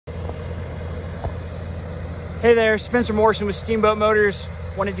Hey there, Spencer Morrison with Steamboat Motors.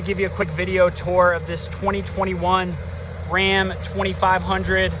 Wanted to give you a quick video tour of this 2021 Ram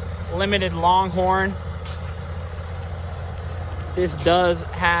 2500 Limited Longhorn. This does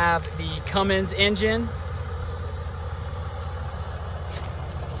have the Cummins engine.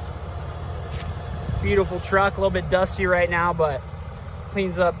 Beautiful truck, a little bit dusty right now, but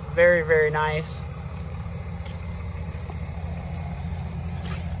cleans up very, very nice.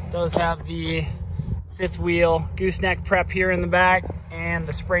 Does have the fifth wheel gooseneck prep here in the back and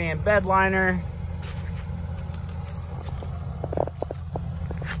the spray-in bed liner.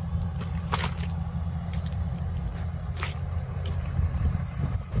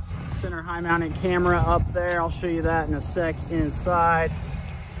 Center high mounted camera up there. I'll show you that in a sec inside.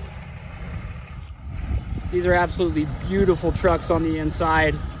 These are absolutely beautiful trucks on the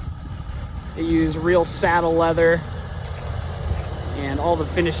inside. They use real saddle leather and all the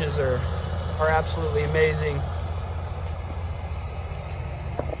finishes are absolutely amazing.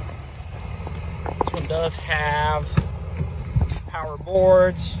 This one does have power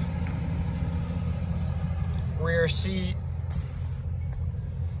boards, rear seat,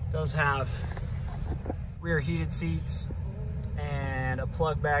 does have rear heated seats and a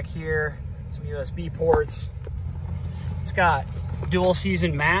plug back here, some USB ports. It's got dual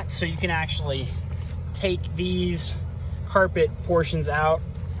season mats, so you can actually take these carpet portions out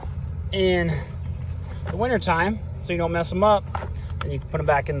in the winter time so you don't mess them up, and you can put them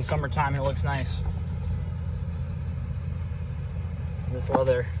back in the summertime and it looks nice. And this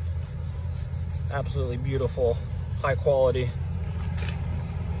leather, absolutely beautiful, high quality.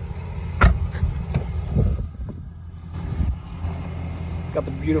 It's got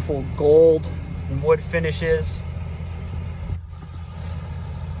the beautiful gold and wood finishes.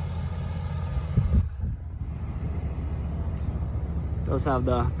 Does have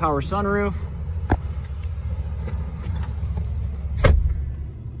the power sunroof.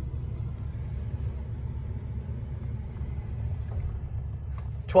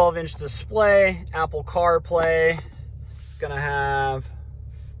 "12" display, Apple CarPlay. It's gonna have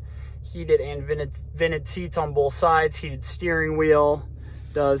heated and vented seats on both sides, heated steering wheel.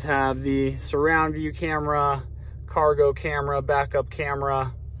 Does have the surround view camera, cargo camera, backup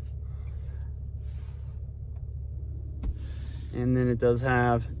camera. And then it does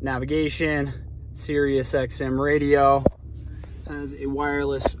have navigation, Sirius XM radio, has a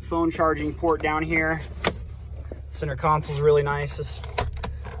wireless phone charging port down here. Center console is really nice. This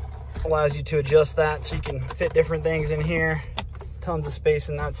allows you to adjust that so you can fit different things in here. Tons of space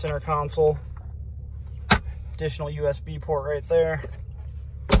in that center console. Additional USB port right there.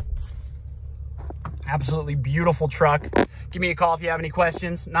 Absolutely beautiful truck. Give me a call if you have any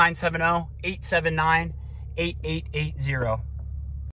questions, 970-879-8880.